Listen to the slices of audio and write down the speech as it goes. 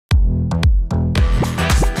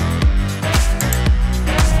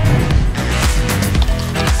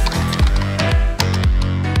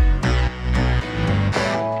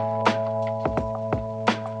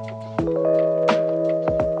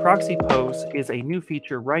Proxy Pose is a new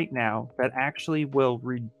feature right now that actually will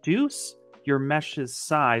reduce your mesh's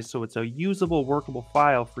size so it's a usable, workable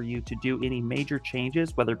file for you to do any major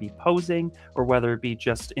changes, whether it be posing or whether it be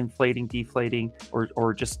just inflating, deflating,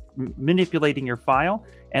 or just manipulating your file.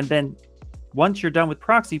 And then once you're done with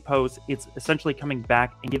Proxy Pose, it's essentially coming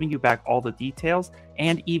back and giving you back all the details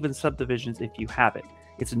and even subdivisions if you have it.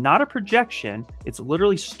 It's not a projection, it's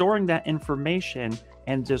literally storing that information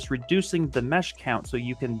and just reducing the mesh count so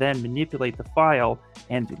you can then manipulate the file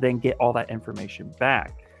and then get all that information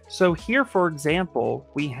back. So here, for example,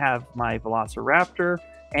 we have my Velociraptor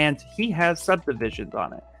and he has subdivisions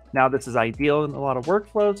on it. Now this is ideal in a lot of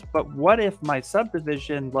workflows, but what if my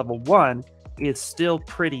subdivision level 1 is still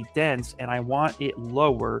pretty dense and I want it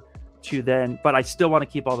lower to then, but I still want to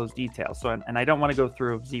keep all those details. So, and I don't want to go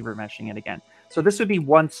through ZBrush meshing it again. So this would be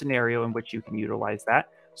one scenario in which you can utilize that.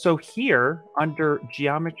 So here under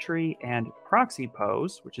Geometry and Proxy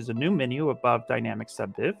Pose, which is a new menu above Dynamic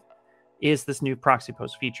Subdiv, is this new Proxy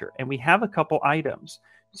Pose feature. And we have a couple items.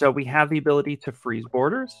 So we have the ability to freeze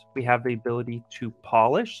borders. We have the ability to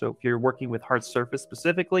polish. So if you're working with hard surface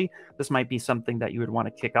specifically, this might be something that you would want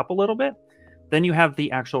to kick up a little bit. Then you have the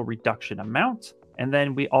actual reduction amount. And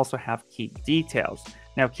then we also have keep details.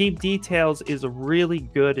 Now, keep details is a really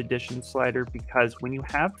good addition slider because when you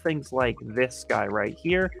have things like this guy right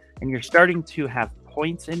here, and you're starting to have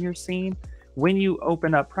points in your scene, when you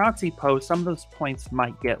open up Proxy Pose, some of those points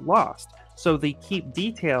might get lost. So the keep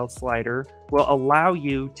details slider will allow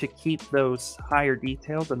you to keep those higher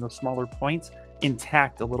details and the smaller points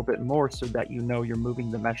intact a little bit more so that you know you're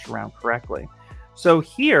moving the mesh around correctly. So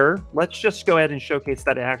here, let's just go ahead and showcase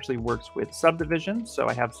that it actually works with subdivisions. So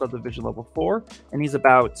I have subdivision level 4, and he's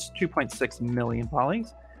about 2.6 million polys.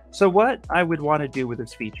 So what I would want to do with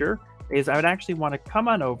this feature is I would actually want to come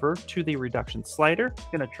on over to the reduction slider.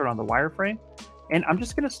 I'm going to turn on the wireframe, and I'm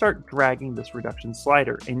just going to start dragging this reduction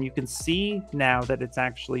slider. And you can see now that it's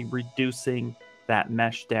actually reducing that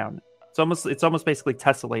mesh down. It's almost basically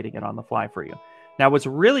tessellating it on the fly for you. Now, what's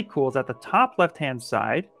really cool is at the top left-hand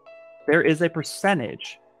side, there is a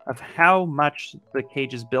percentage of how much the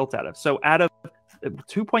cage is built out of. So out of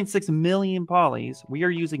 2.6 million polys, we are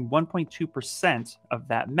using 1.2% of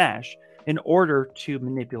that mesh in order to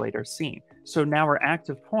manipulate our scene. So now our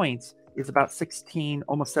active points is about 16,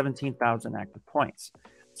 almost 17,000 active points.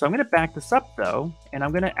 So I'm going to back this up though, and I'm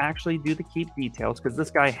going to actually do the keep details because this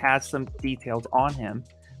guy has some details on him.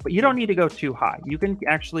 But you don't need to go too high. You can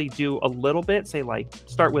actually do a little bit, say like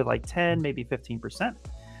start with like 10, maybe 15%.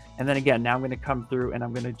 And then again, now I'm going to come through and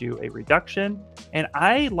I'm going to do a reduction. And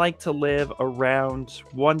I like to live around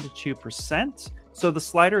 1 to 2%. So the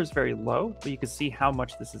slider is very low, but you can see how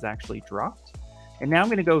much this is actually dropped. And now I'm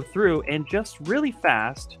going to go through and just really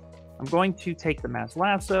fast, I'm going to take the mass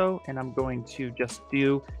lasso and I'm going to just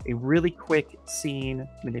do a really quick scene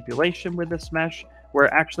manipulation with this mesh,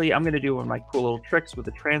 where actually I'm going to do one of my cool little tricks with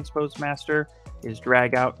the transpose master is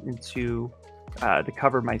drag out into to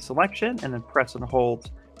cover my selection and then press and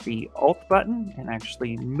hold the Alt button and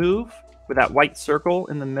actually move with that white circle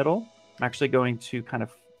in the middle. I'm actually going to kind of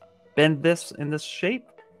bend this in this shape,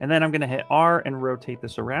 and then I'm going to hit R and rotate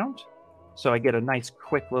this around. So I get a nice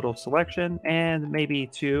quick little selection, and maybe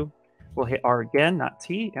we'll hit R again, not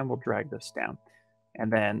T, and we'll drag this down.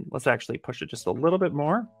 And then let's actually push it just a little bit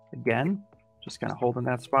more. Again, just kind of holding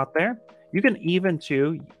that spot there. You can even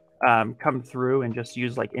come through and just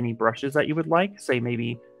use like any brushes that you would like. Say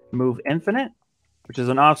maybe Move Infinite, which is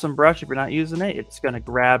an awesome brush. If you're not using it, it's going to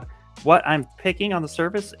grab what I'm picking on the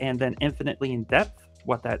surface and then infinitely in depth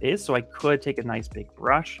what that is. So I could take a nice big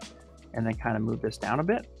brush and then kind of move this down a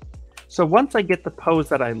bit. So once I get the pose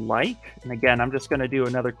that I like, and again, I'm just going to do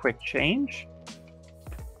another quick change.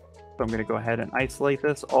 So I'm going to go ahead and isolate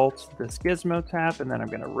this, Alt this gizmo tap, and then I'm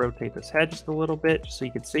going to rotate this head just a little bit just so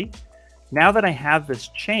you can see. Now that I have this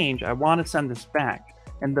change, I want to send this back.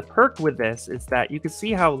 And the perk with this is that you can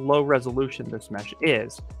see how low resolution this mesh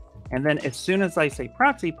is. And then as soon as I say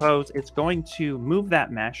Proxy Pose, it's going to move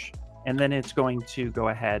that mesh, and then it's going to go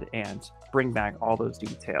ahead and bring back all those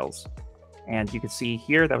details. And you can see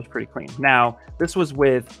here, that was pretty clean. Now, this was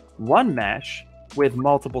with one mesh with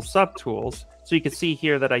multiple subtools. So you can see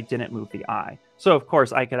here that I didn't move the eye. So of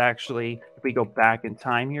course I could actually, if we go back in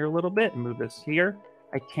time here a little bit and move this here,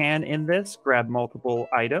 I can in this grab multiple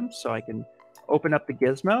items. So I can open up the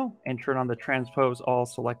gizmo and turn on the transpose all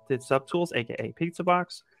selected subtools, aka pizza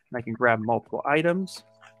box, and I can grab multiple items,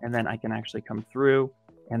 and then I can actually come through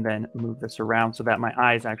and then move this around so that my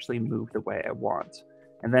eyes actually move the way I want.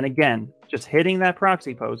 And then again, just hitting that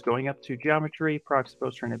Proxy Pose, going up to Geometry, Proxy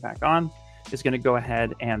Pose, turn it back on. is going to go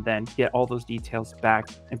ahead and then get all those details back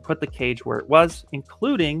and put the cage where it was,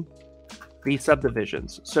 including the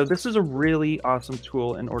subdivisions. So this is a really awesome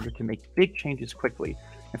tool in order to make big changes quickly.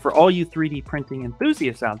 And for all you 3D printing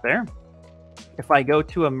enthusiasts out there, if I go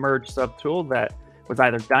to a merge subtool that was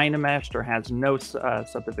either dynameshed or has no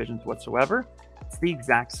subdivisions whatsoever, it's the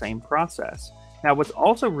exact same process. Now, what's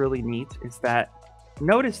also really neat is that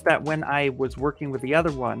notice that when I was working with the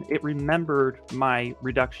other one, it remembered my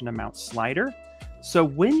reduction amount slider. So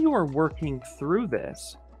when you are working through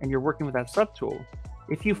this and you're working with that subtool,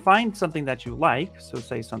 if you find something that you like, so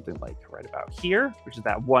say something like right about here, which is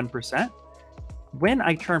that 1%, when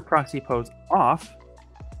I turn Proxy Pose off,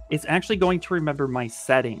 it's actually going to remember my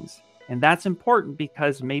settings. And that's important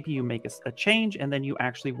because maybe you make a change and then you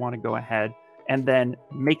actually want to go ahead and then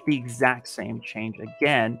make the exact same change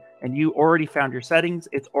again. And you already found your settings.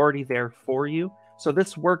 It's already there for you. So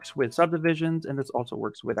this works with subdivisions, and this also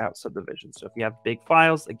works without subdivisions. So if you have big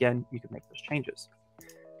files, again, you can make those changes.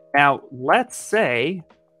 Now, let's say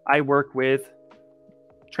I work with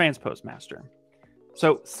Transpose Master.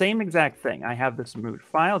 So same exact thing. I have this moved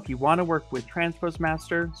file. If you want to work with Transpose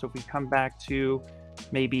Master, so if we come back to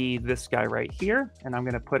maybe this guy right here, and I'm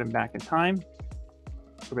going to put him back in time.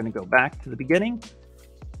 We're going to go back to the beginning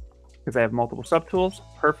because I have multiple subtools.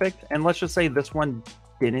 Perfect. And let's just say this one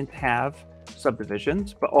didn't have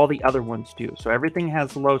subdivisions, but all the other ones do. So everything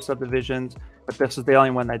has low subdivisions, but this is the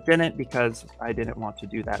only one that didn't because I didn't want to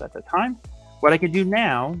do that at the time. What I can do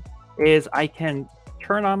now is I can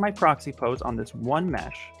turn on my Proxy Pose on this one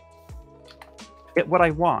mesh, get what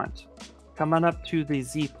I want, come on up to the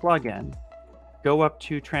Z plugin, go up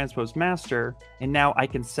to Transpose Master, and now I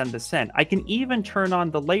can send this in. I can even turn on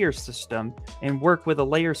the layer system and work with a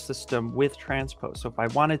layer system with Transpose. So if I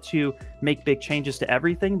wanted to make big changes to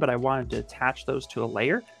everything, but I wanted to attach those to a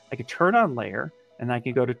layer, I could turn on layer, and I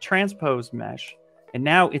can go to Transpose Mesh, and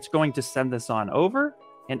now it's going to send this on over,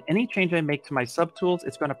 and any change I make to my subtools,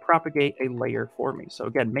 it's going to propagate a layer for me. So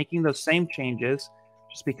again, making those same changes,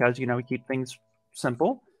 just because, you know, we keep things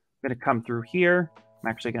simple. I'm going to come through here. I'm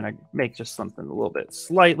actually going to make just something a little bit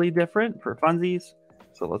slightly different for funsies.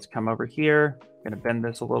 So let's come over here. I'm going to bend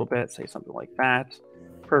this a little bit, say something like that.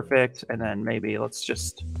 Perfect. And then maybe let's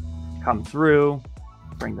just come through,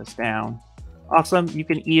 bring this down. Awesome. You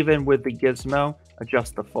can even, with the gizmo,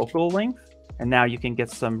 adjust the focal length. And now you can get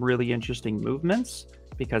some really interesting movements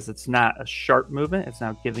because it's not a sharp movement. It's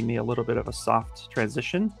now giving me a little bit of a soft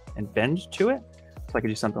transition and bend to it. So I can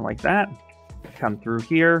do something like that. Come through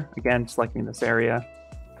here, again, selecting this area,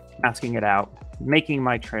 masking it out, making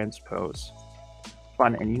my transpose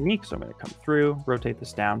fun and unique. So I'm going to come through, rotate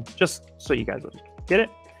this down, just so you guys get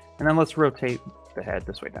it. And then let's rotate the head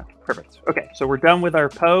this way down. Perfect. Okay, so we're done with our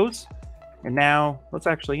pose. And now let's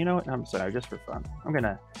actually, you know what? I'm sorry, just for fun. I'm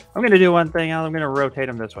gonna do one thing. I'm gonna rotate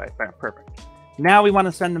them this way. Perfect. Now we want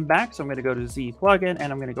to send them back. So I'm going to go to Z plugin,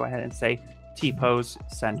 and I'm going to go ahead and say T-pose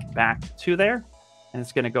send back to there. And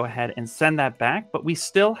it's going to go ahead and send that back, but we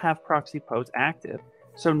still have Proxy Pose active.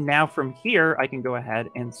 So now from here, I can go ahead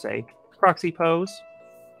and say Proxy Pose,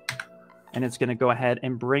 and it's going to go ahead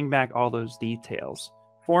and bring back all those details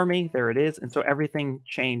for me. There it is. And so everything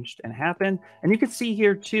changed and happened. And you can see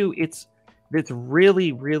here too, it's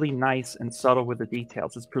really, really nice and subtle with the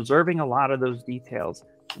details. It's preserving a lot of those details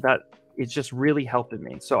that it's just really helping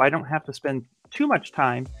me. So I don't have to spend too much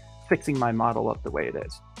time fixing my model up the way it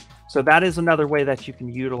is. So that is another way that you can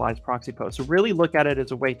utilize Proxy Pose. So really look at it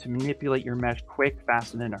as a way to manipulate your mesh quick,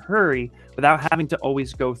 fast, and in a hurry without having to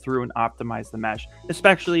always go through and optimize the mesh,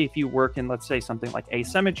 especially if you work in, let's say, something like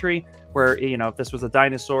asymmetry, where, you know, if this was a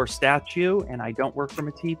dinosaur statue and I don't work from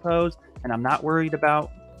a T-pose and I'm not worried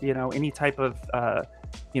about, you know, any type of,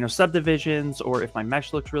 subdivisions, or if my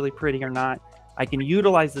mesh looks really pretty or not, I can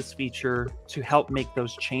utilize this feature to help make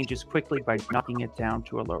those changes quickly by knocking it down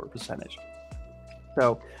to a lower percentage.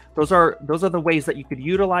 So those are the ways that you could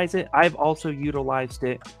utilize it. I've also utilized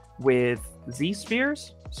it with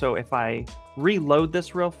Z-spheres. So if I reload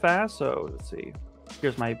this real fast, so let's see,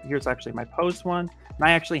 here's actually my pose one, and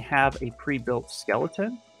I actually have a pre-built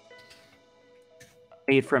skeleton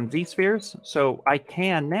made from Z-spheres. So I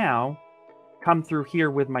can now come through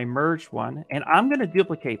here with my merged one, and I'm going to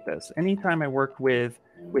duplicate this. Anytime I work with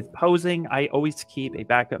posing, I always keep a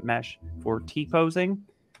backup mesh for T-posing.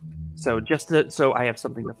 So so I have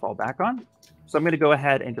something to fall back on. So I'm going to go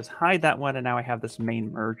ahead and just hide that one, and now I have this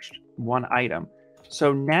main merged one item.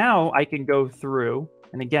 So now I can go through,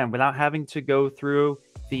 and again, without having to go through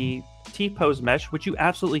the T-pose mesh, which you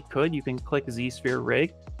absolutely could. You can click Z-sphere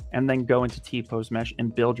rig and then go into T-pose mesh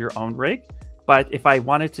and build your own rig. But if I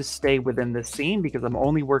wanted to stay within this scene, because I'm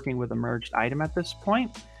only working with a merged item at this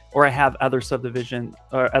point, or I have other subdivision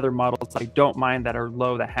or other models I don't mind that are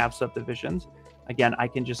low that have subdivisions. Again, I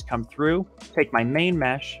can just come through, take my main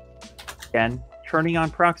mesh, again, turning on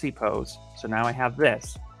proxy pose. So now I have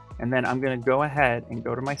this. And then I'm going to go ahead and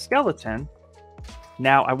go to my skeleton.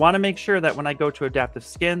 Now I want to make sure that when I go to adaptive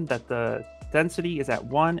skin that the density is at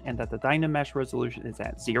 1 and that the Dynamesh resolution is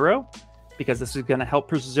at 0, because this is going to help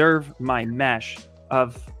preserve my mesh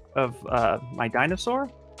of my dinosaur.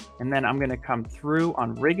 And then I'm going to come through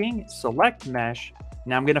on rigging, select mesh.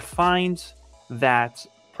 Now I'm going to find that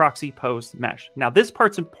proxy pose mesh. Now this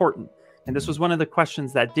part's important, and this was one of the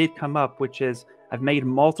questions that did come up, which is I've made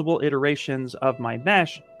multiple iterations of my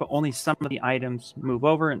mesh, but only some of the items move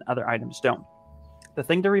over and other items don't. The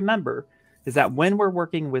thing to remember is that when we're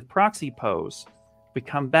working with proxy pose, we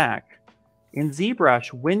come back in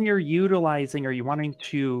ZBrush, when you're utilizing or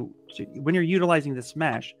when you're utilizing this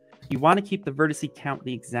mesh, you want to keep the vertice count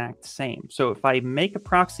the exact same. So if I make a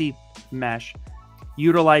proxy mesh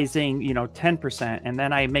utilizing 10%, and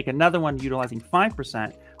then I make another one utilizing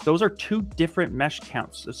 5%, those are two different mesh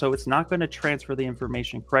counts. So it's not going to transfer the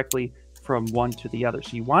information correctly from one to the other.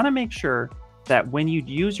 So you want to make sure that when you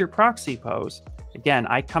use your proxy pose, again,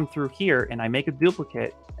 I come through here and I make a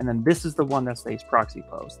duplicate, and then this is the one that stays proxy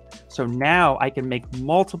pose. So now I can make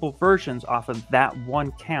multiple versions off of that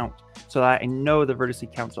one count so that I know the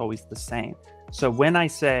vertice count's always the same. So when I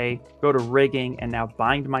say go to rigging and now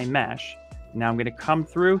bind my mesh, now I'm going to come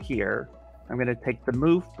through here. I'm going to take the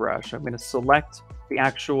move brush. I'm going to select the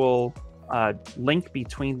actual link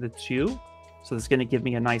between the two. So this is going to give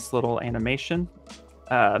me a nice little animation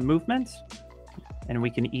movement. And we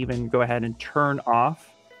can even go ahead and turn off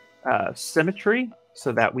symmetry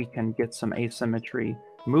so that we can get some asymmetry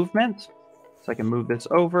movement. So I can move this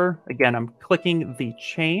over. Again, I'm clicking the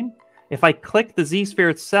chain. If I click the Z-sphere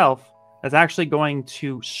itself, that's actually going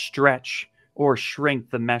to stretch or shrink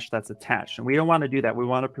the mesh that's attached. And we don't want to do that. We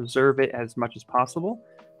want to preserve it as much as possible.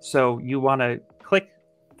 So you want to click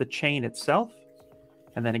the chain itself.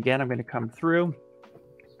 And then again, I'm going to come through.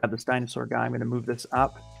 I have this dinosaur guy. I'm going to move this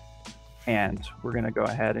up. And we're going to go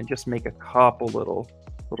ahead and just make a couple little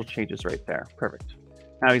changes right there. Perfect.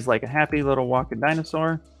 Now he's like a happy little walking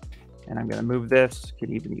dinosaur. And I'm going to move this.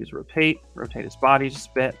 Could even use rotate his body just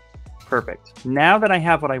a bit. Perfect. Now that I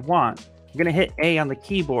have what I want, I'm going to hit A on the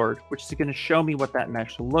keyboard, which is going to show me what that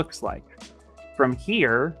mesh looks like. From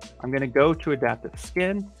here, I'm going to go to adaptive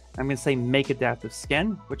skin. I'm going to say make adaptive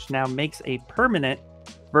skin, which now makes a permanent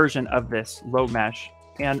version of this low mesh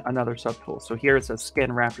and another subtool. So here it says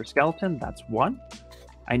skin raptor skeleton. That's one.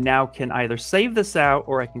 I now can either save this out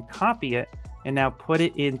or I can copy it and now put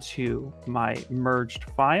it into my merged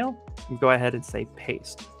file and go ahead and say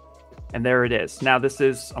paste. And there it is. Now this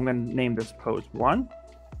is, I'm going to name this pose 1.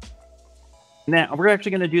 Now we're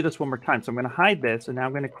actually going to do this one more time. So I'm going to hide this, and now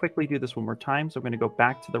I'm going to quickly do this one more time. So I'm going to go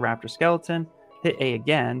back to the raptor skeleton, hit A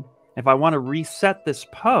again. If I want to reset this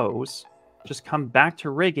pose, just come back to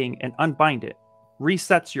rigging and unbind it.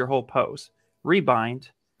 Resets your whole pose. Rebind,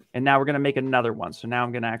 and now we're going to make another one. So now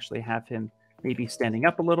I'm going to actually have him maybe standing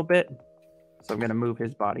up a little bit. So I'm going to move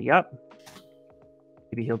his body up.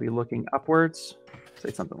 Maybe he'll be looking upwards.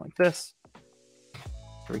 Say something like this.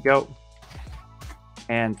 There we go.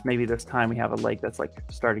 And maybe this time we have a leg that's like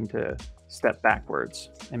starting to step backwards.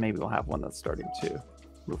 And maybe we'll have one that's starting to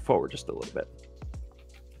move forward just a little bit.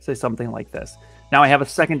 Say something like this. Now I have a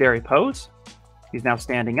secondary pose. He's now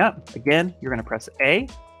standing up. Again, you're going to press A.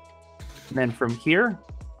 And then from here,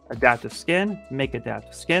 adaptive skin, make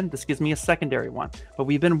adaptive skin. This gives me a secondary one. But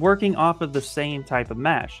we've been working off of the same type of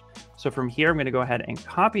mesh. So from here, I'm going to go ahead and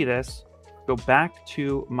copy this, go back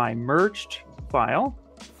to my merged file.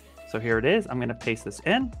 So here it is. I'm going to paste this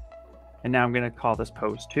in. And now I'm going to call this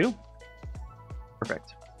pose 2.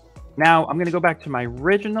 Perfect. Now I'm going to go back to my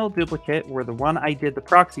original duplicate where the one I did the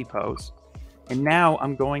proxy pose. And now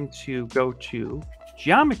I'm going to go to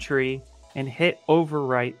geometry and hit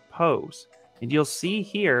overwrite pose. And you'll see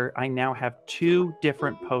here, I now have 2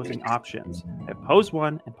 different posing options. I have pose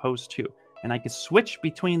 1 and pose 2. And I can switch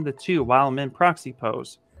between the two while I'm in proxy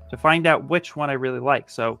pose to find out which one I really like.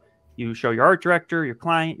 So you show your art director, your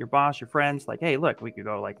client, your boss, your friends, like, hey, look, we could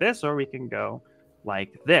go like this, or we can go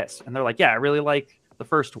like this. And they're like, yeah, I really like the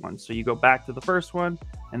first one. So you go back to the first one,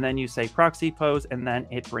 and then you say proxy pose, and then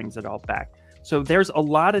it brings it all back. So there's a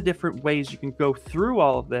lot of different ways you can go through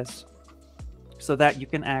all of this so that you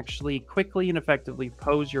can actually quickly and effectively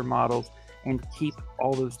pose your models and keep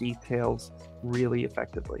all those details really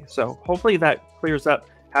effectively. So hopefully that clears up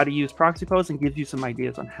how to use proxy pose and gives you some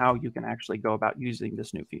ideas on how you can actually go about using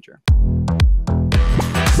this new feature.